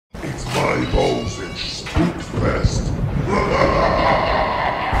Maibalzich SPOOKFEST.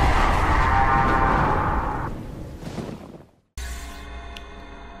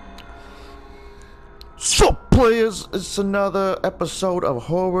 So, players, it's another episode of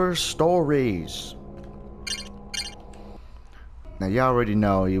Horror Stories. Now, y'all already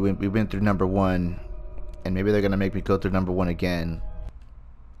know we went through number 1, and maybe they're gonna make me go through number 1 again.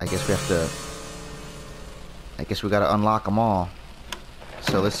 I guess we gotta unlock them all.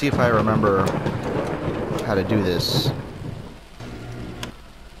 So let's see if I remember how to do this.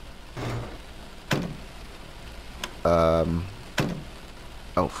 Oh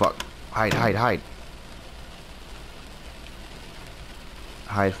fuck! Hide!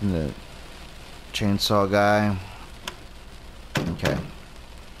 Hide from the chainsaw guy. Okay.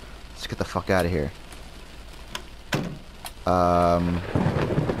 Let's get the fuck out of here.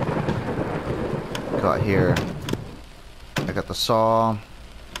 Got here. I got the saw.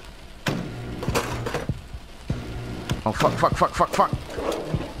 Oh fuck.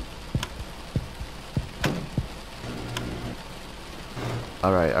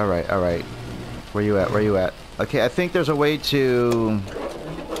 Alright. Where you at? Okay, I think there's a way to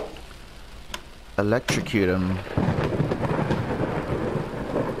electrocute him.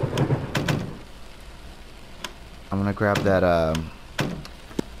 I'm gonna grab that,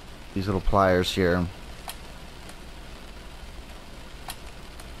 these little pliers here.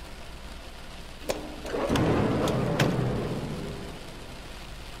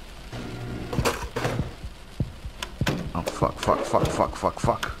 Oh, fuck.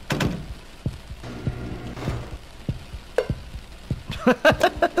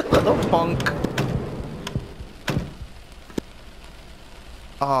 Little punk.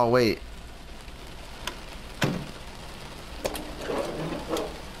 Oh, wait.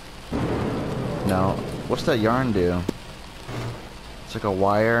 No. What's that yarn do? It's like a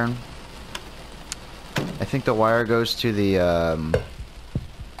wire. I think the wire goes to the,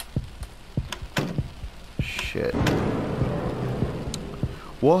 shit.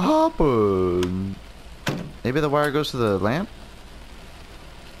 What happened? Maybe the wire goes to the lamp?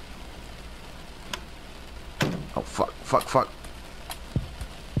 Oh, fuck.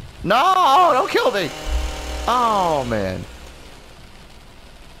 No! Don't kill me! Oh, man.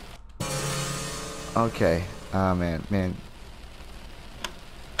 Okay. Oh, man.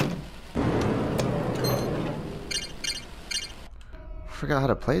 Forgot how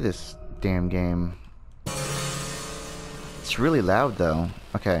to play this damn game. It's really loud, though.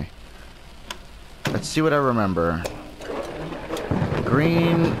 Okay. Let's see what I remember.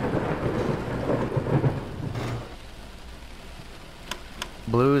 Green.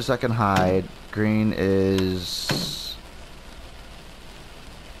 Blue is I can hide. Green is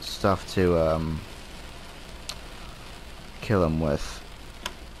stuff to kill him with.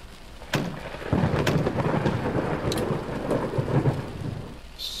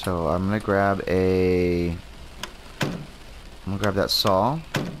 So I'm gonna grab that saw.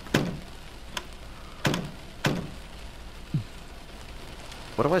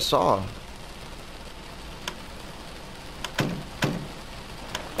 What do I saw?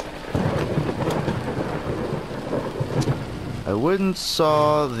 I wouldn't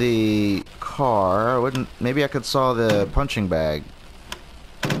saw the car. Maybe I could saw the punching bag.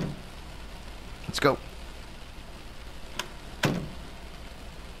 Let's go.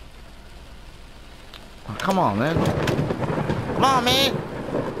 Oh, come on, man. Come on, man.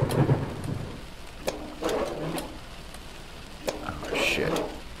 Oh, shit.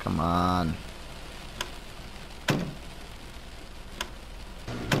 Come on.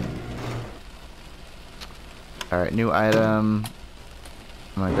 Alright, new item.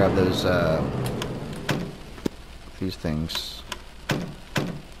 I'm gonna grab those, these things.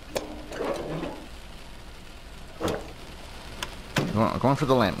 Going for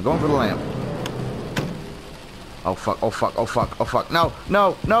the lamp. Oh fuck. No!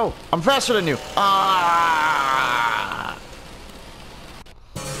 I'm faster than you! Ah!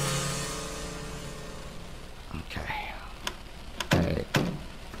 Okay. Alright.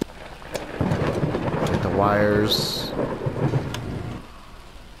 Get the wires.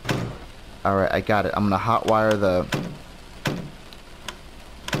 Alright, I got it. I'm gonna hotwire the...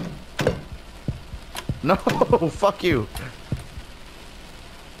 No! Fuck you!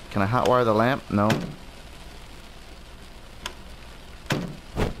 Can I hotwire the lamp? No.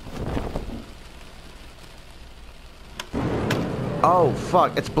 Oh,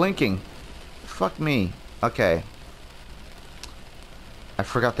 fuck. It's blinking. Fuck me. Okay. I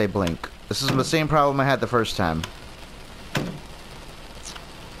forgot they blink. This is the same problem I had the first time.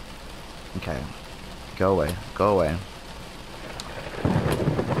 Okay. Go away.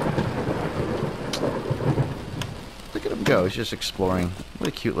 go? He's just exploring. What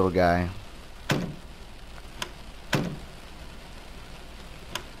a cute little guy.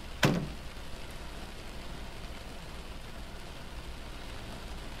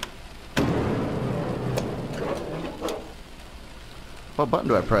 What button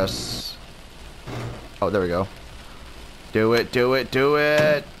do I press? Oh, there we go. Do it, do it, do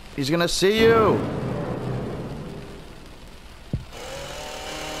it! He's gonna see you!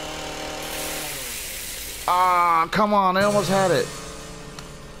 Ah, come on, I almost had it.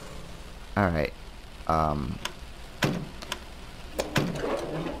 Alright.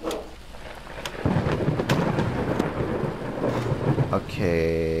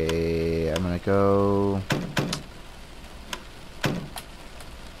 Okay, I'm gonna go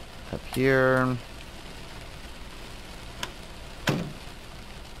up here.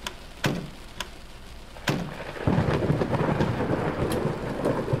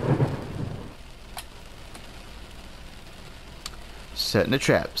 Setting a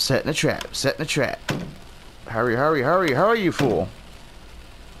trap, setting a trap, setting a trap. Hurry, hurry, hurry, hurry, you fool.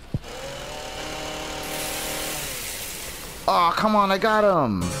 Oh, come on, I got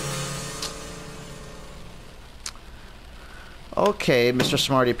him. Okay, Mr.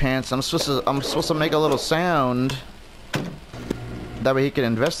 Smarty Pants, I'm supposed to make a little sound. That way he can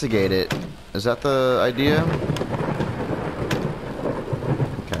investigate it. Is that the idea?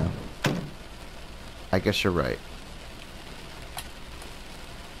 Okay. I guess you're right.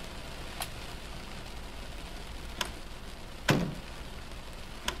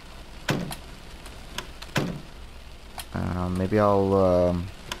 Maybe I'll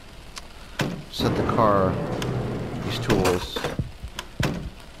set the car, these tools.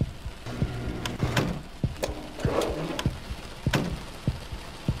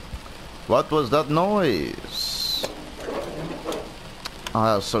 What was that noise? Oh,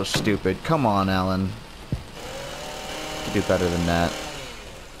 that was so stupid. Come on, Alan. You can do better than that.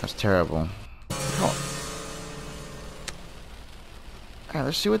 That's terrible. Oh. Alright,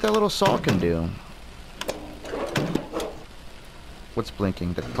 let's see what that little saw can do. What's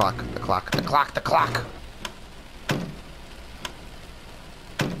blinking? The clock, the clock, the clock, the clock!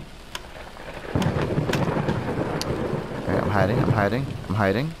 Alright, I'm hiding, I'm hiding, I'm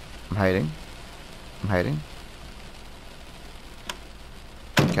hiding, I'm hiding, I'm hiding.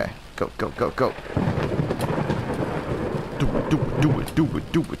 Okay, go, go, go, go. Do it, do it, do it, do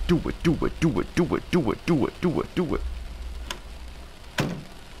it, do it, do it, do it, do it, do it, do it, do it, do it, do it.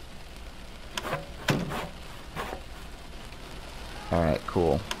 Alright,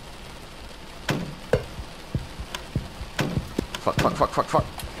 cool. Fuck, fuck, fuck, fuck, fuck.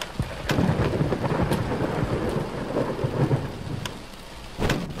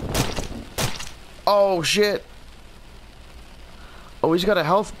 Oh, shit. Oh, he's got a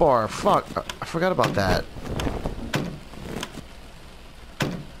health bar. Fuck. I forgot about that.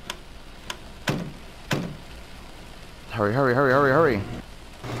 Hurry, hurry, hurry, hurry, hurry.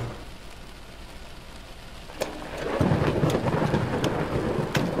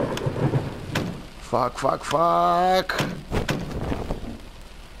 Fuck, fuck, fuck.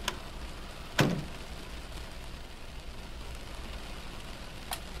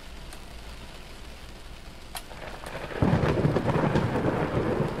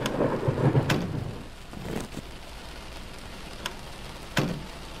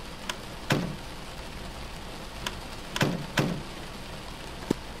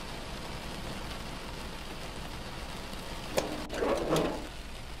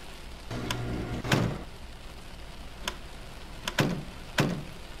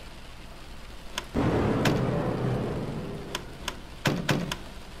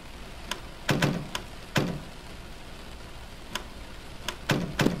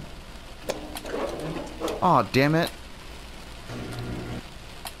 Aw, damn it.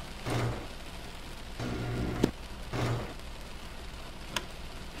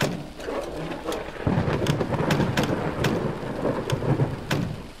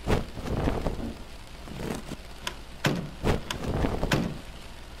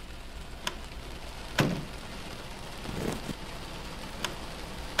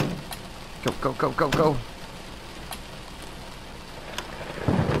 Go, go, go, go, go.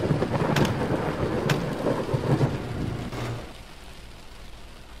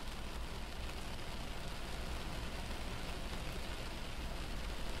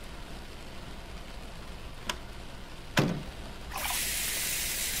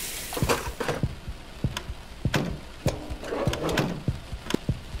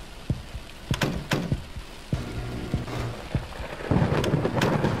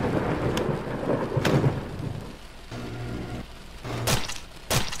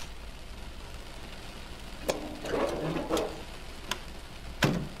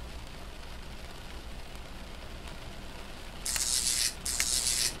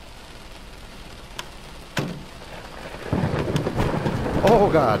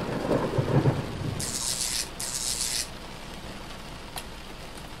 Oh god.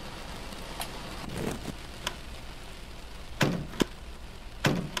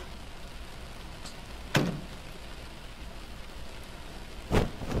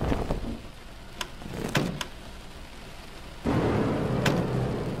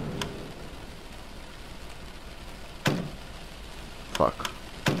 Fuck.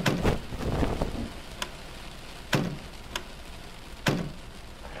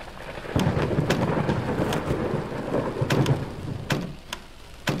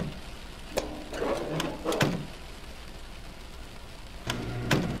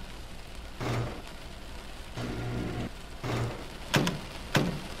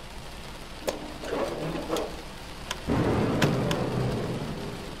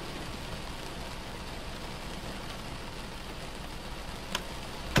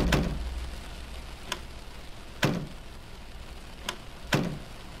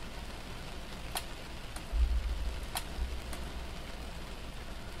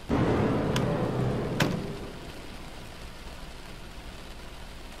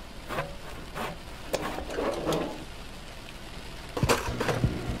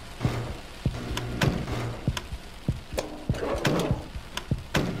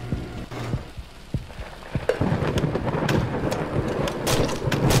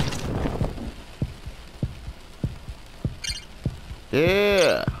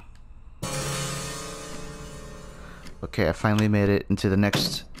 Yeah. Okay, I finally made it into the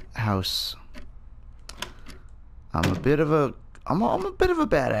next house. I'm a bit of a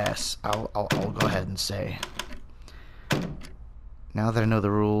badass. I'll go ahead and say. Now that I know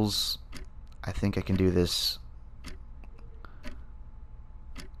the rules, I think I can do this.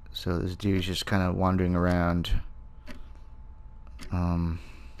 So this dude's just kind of wandering around.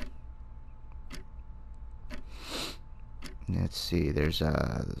 Let's see. There's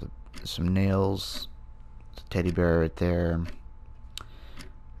some nails. There's a teddy bear right there.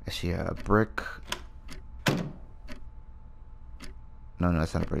 I see a brick. No,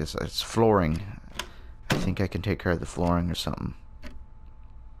 that's not a brick. It's flooring. I think I can take care of the flooring or something.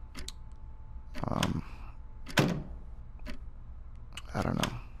 I don't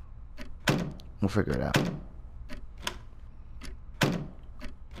know. We'll figure it out. Oh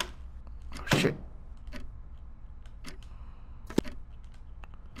shit.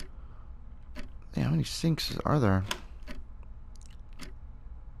 Yeah, how many sinks are there?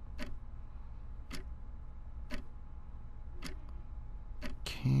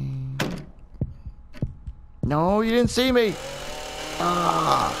 Okay. No, you didn't see me.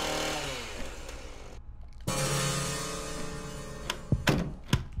 Ah.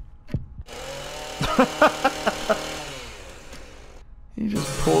 He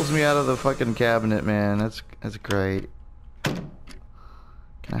just pulls me out of the fucking cabinet, man. That's great. Can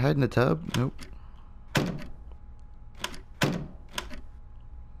I hide in the tub? Nope.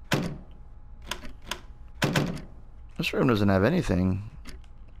 This room doesn't have anything.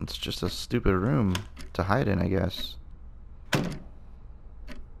 It's just a stupid room to hide in, I guess.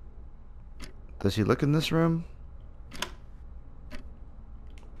 Does he look in this room?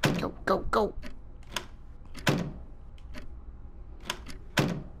 Go, go, go!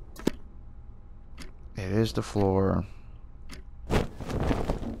 It is the floor. Okay,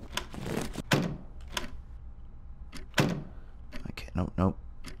 nope, nope.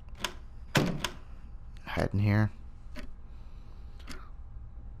 Hide in here.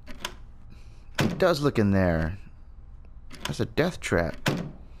 He does look in there. That's a death trap.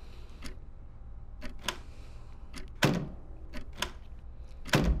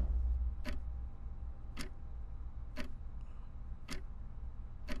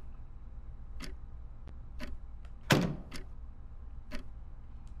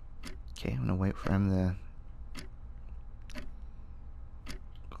 Okay, I'm gonna wait for him to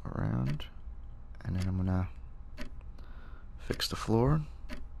go around, and then I'm gonna fix the floor.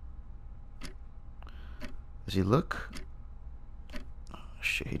 Does he look? Oh,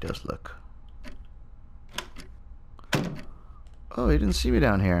 shit, he does look. Oh, he didn't see me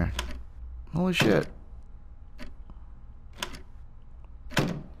down here. Holy shit.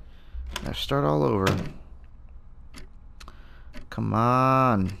 I start all over. Come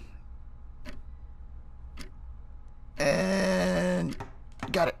on. And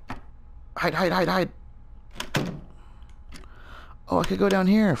got it. Hide, hide, hide, hide. Oh, I could go down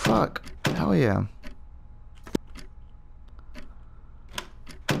here. Fuck. Hell yeah.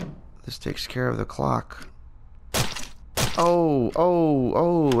 This takes care of the clock. Oh, oh,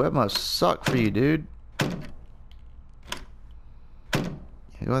 oh, that must suck for you, dude.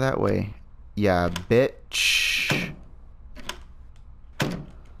 Go that way. Yeah, bitch.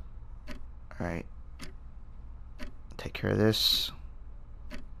 Alright. Take care of this.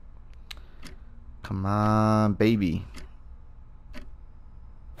 Come on, baby.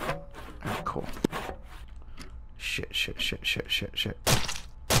 Alright, cool. Shit.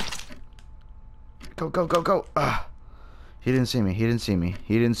 Go, go, go, go. Ah. He didn't see me. He didn't see me.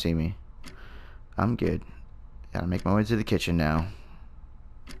 He didn't see me. I'm good. Gotta make my way to the kitchen now.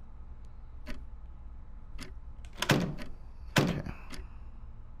 Okay.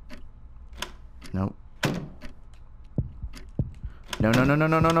 Nope.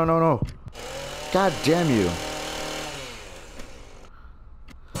 No. God damn you.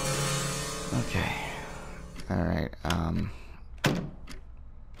 Okay. Alright,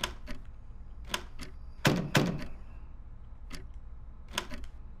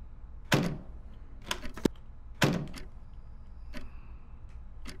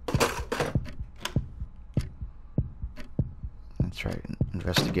 that's right.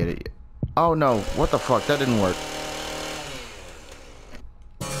 Investigate it. Oh no, what the fuck? That didn't work.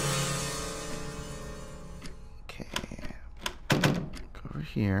 Okay. Go over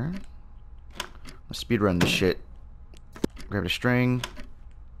here. Let's speedrun this shit. Grab a string.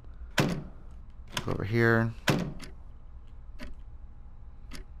 Go over here.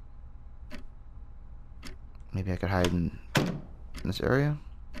 Maybe I could hide in this area.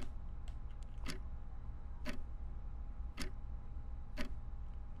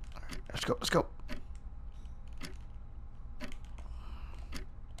 Alright, let's go.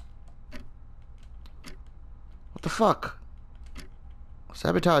 What the fuck?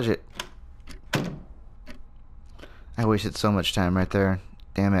 Sabotage it. I wasted so much time right there.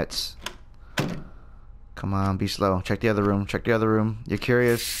 Damn it. Come on, be slow. Check the other room. You're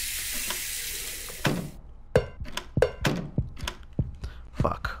curious?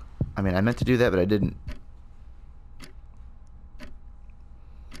 Fuck. I mean, I meant to do that, but I didn't.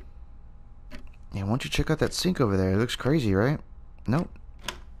 Yeah, why don't you check out that sink over there? It looks crazy, right? Nope.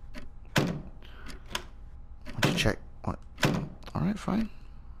 Why don't you check? What? Alright, fine.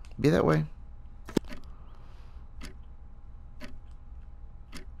 Be that way.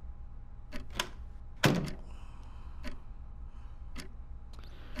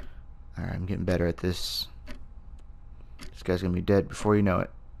 Alright, I'm getting better at this. This guy's gonna be dead before you know it.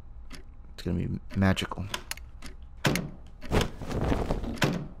 It's gonna be magical.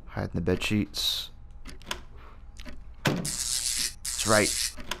 Hide in the bed sheets. That's right.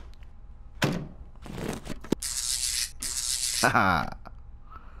 Haha.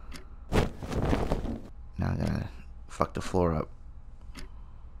 Now I'm gonna fuck the floor up.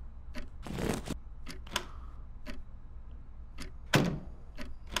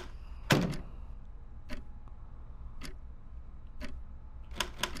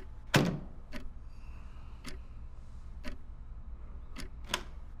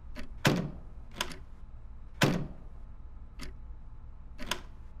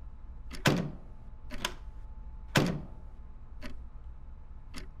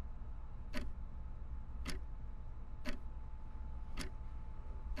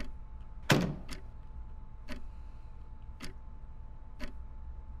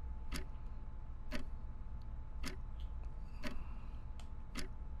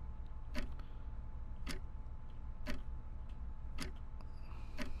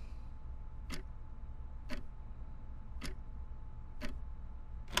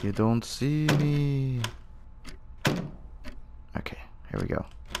 You don't see me. Okay, here we go.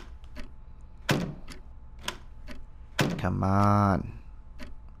 Come on.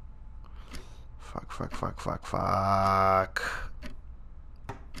 Fuck.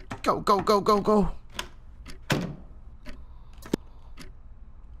 Go.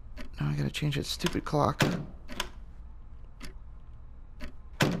 Now I gotta change that stupid clock.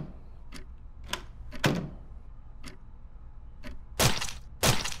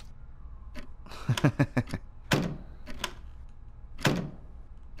 Alright,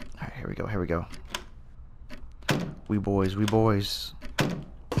 here we go. We boys.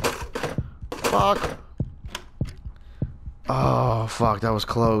 Fuck! Oh, fuck, that was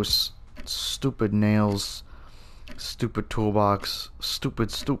close. Stupid nails. Stupid toolbox.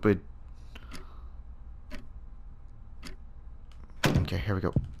 Stupid. Okay, here we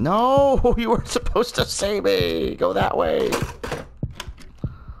go. No! You weren't supposed to see me! Go that way!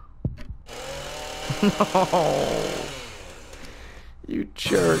 No! You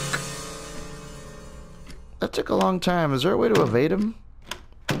jerk. That took a long time. Is there a way to evade him?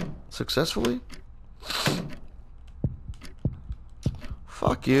 Successfully?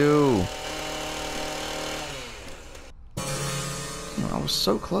 Fuck you. I was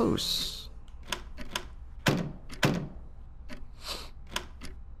so close.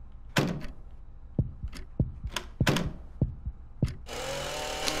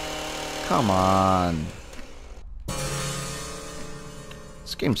 Come on.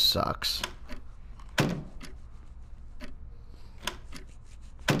 This game sucks.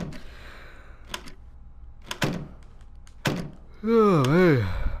 Oh, man.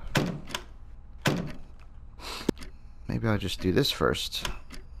 Maybe I'll just do this first.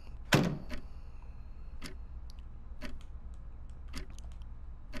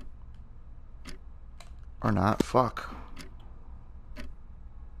 Or not. Fuck.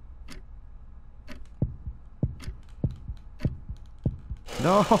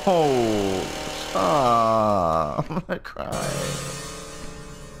 No! Stop! I'm gonna cry.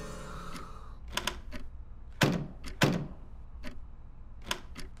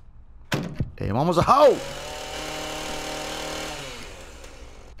 Damn, almost a hoe!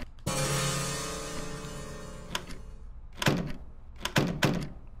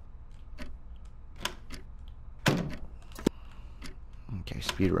 Okay,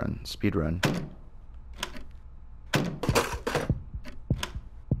 speed run, speed run.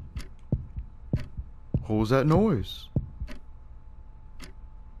 What was that noise?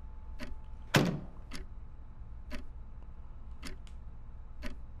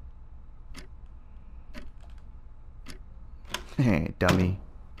 Hey, dummy.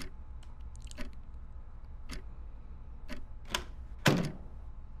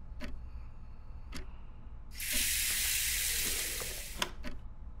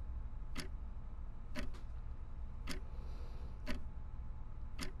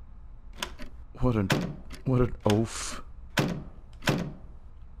 What an oaf.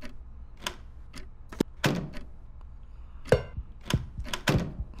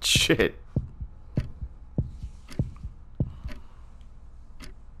 Shit.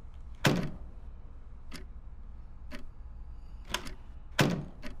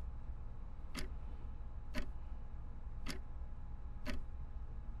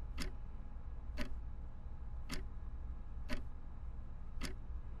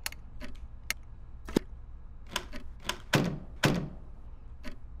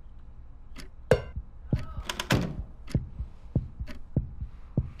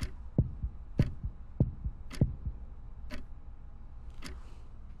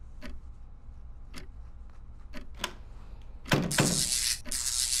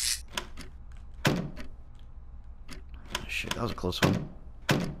 Shit, that was a close one.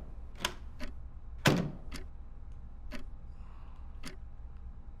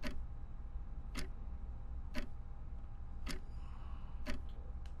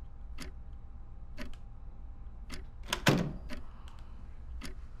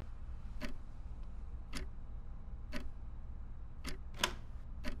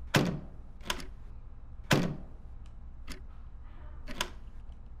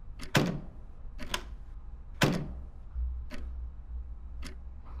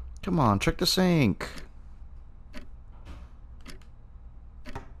 Come on, check the sink.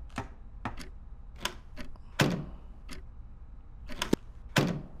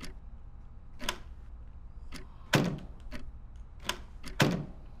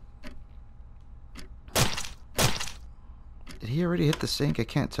 Did he already hit the sink? I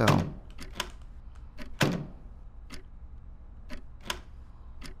can't tell.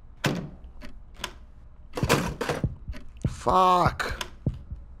 Fuck.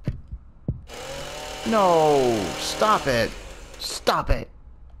 No, stop it. Stop it.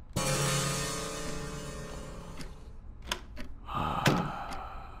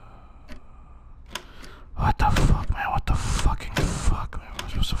 What the fuck, man? What the fucking fuck, man?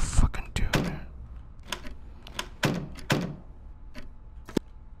 What am I supposed to fucking do, man?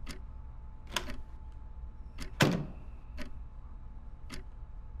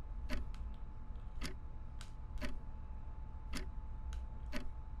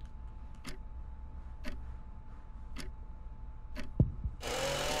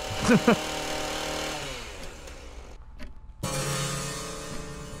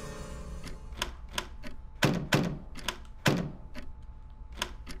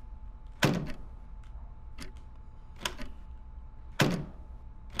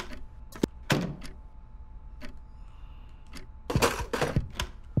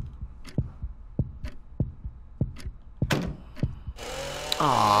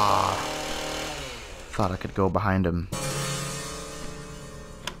 Ah, thought I could go behind him.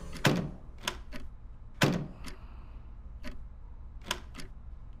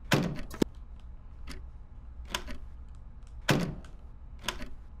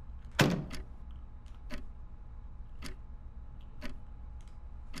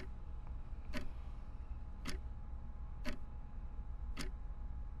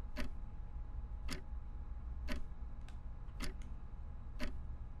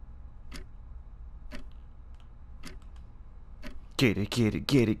 Get it, get it,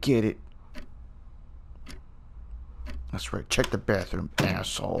 get it, get it. That's right. Check the bathroom,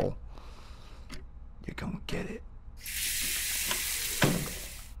 asshole. You're gonna get it.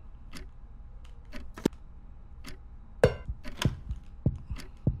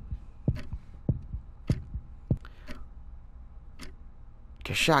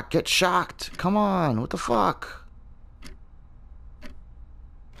 Get shocked, get shocked. Come on, what the fuck?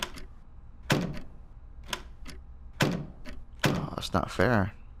 Oh, that's not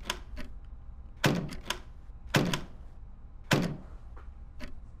fair.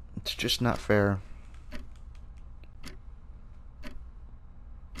 It's just not fair.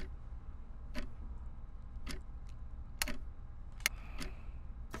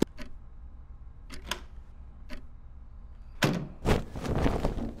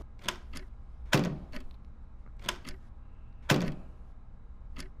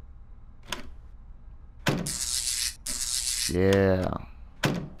 Yeah.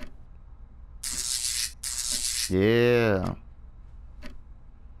 Yeah.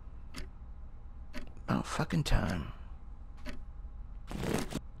 About fucking time.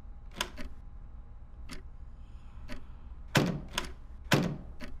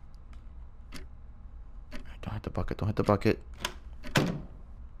 Don't hit the bucket, don't hit the bucket.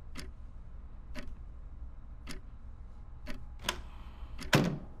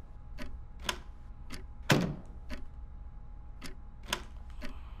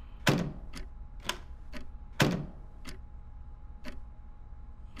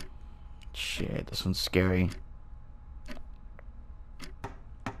 Shit, this one's scary.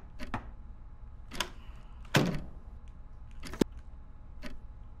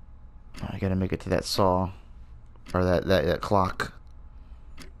 I gotta make it to that saw. Or that clock.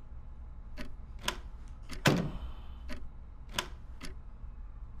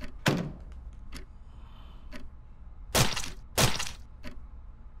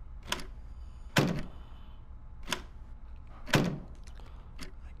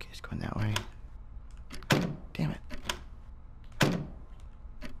 Okay, it's going that way. Damn it.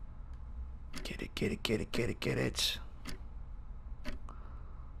 Get it, get it, get it, get it, get it.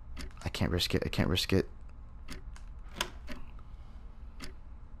 I can't risk it, I can't risk it.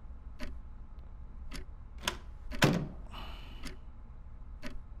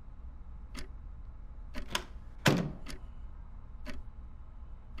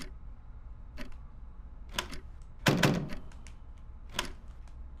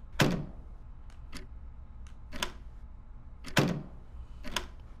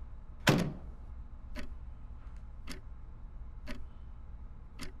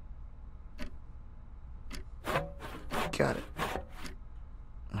 Got it.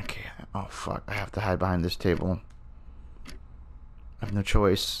 Okay. Oh, fuck. I have to hide behind this table. I have no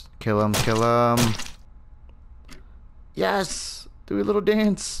choice. Kill him. Kill him. Yes! Do a little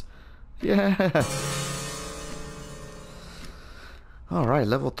dance. Yeah. Alright,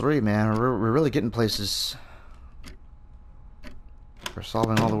 level 3, man. We're really getting places. We're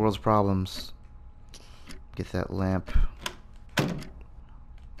solving all the world's problems. Get that lamp.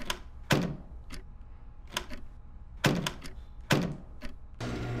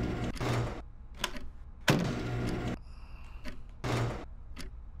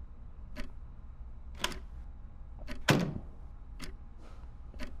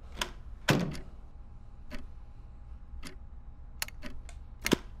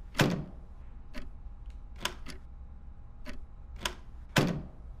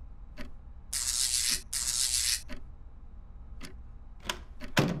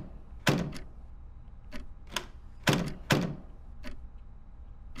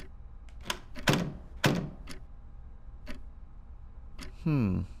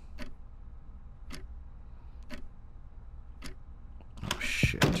 Oh,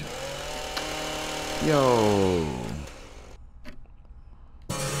 shit. Yo.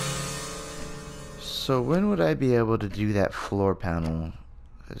 So when would I be able to do that floor panel?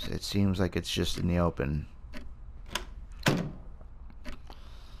 Because it seems like it's just in the open.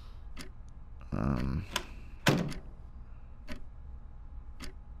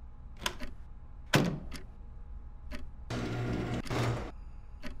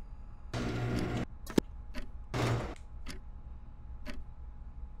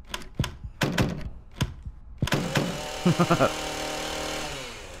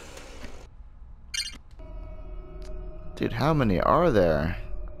 Dude, how many are there?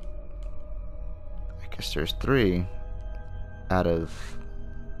 I guess there's 3 out of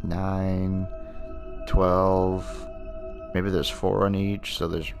 9, 12. Maybe there's 4 on each, so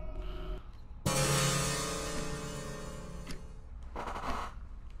there's...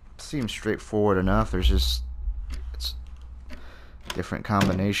 Seems straightforward enough. There's just... different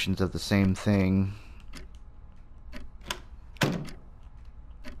combinations of the same thing.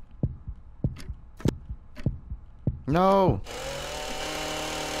 No!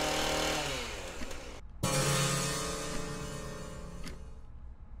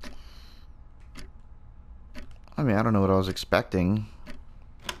 I mean, I don't know what I was expecting.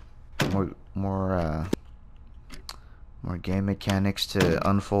 More game mechanics to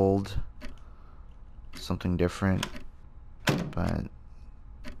unfold. Something different. But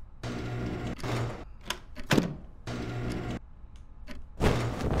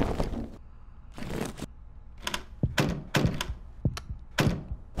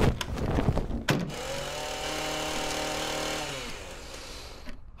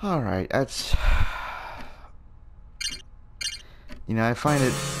all right, that's, you know, I find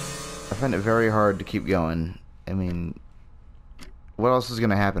it very hard to keep going. I mean, what else is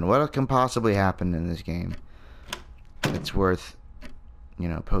gonna happen? What can possibly happen in this game? It's worth, you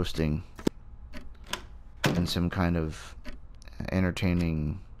know, posting in some kind of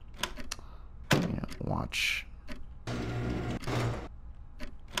entertaining, you know, watch.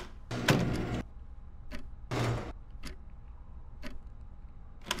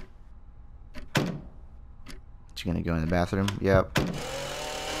 You gonna go in the bathroom? Yep.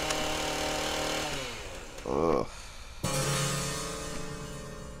 Ugh.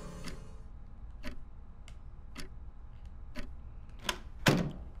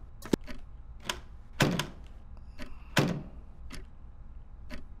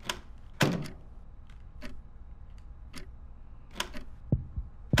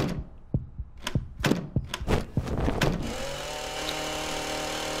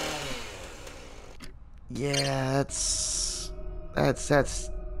 Yeah,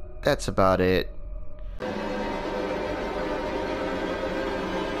 that's about it.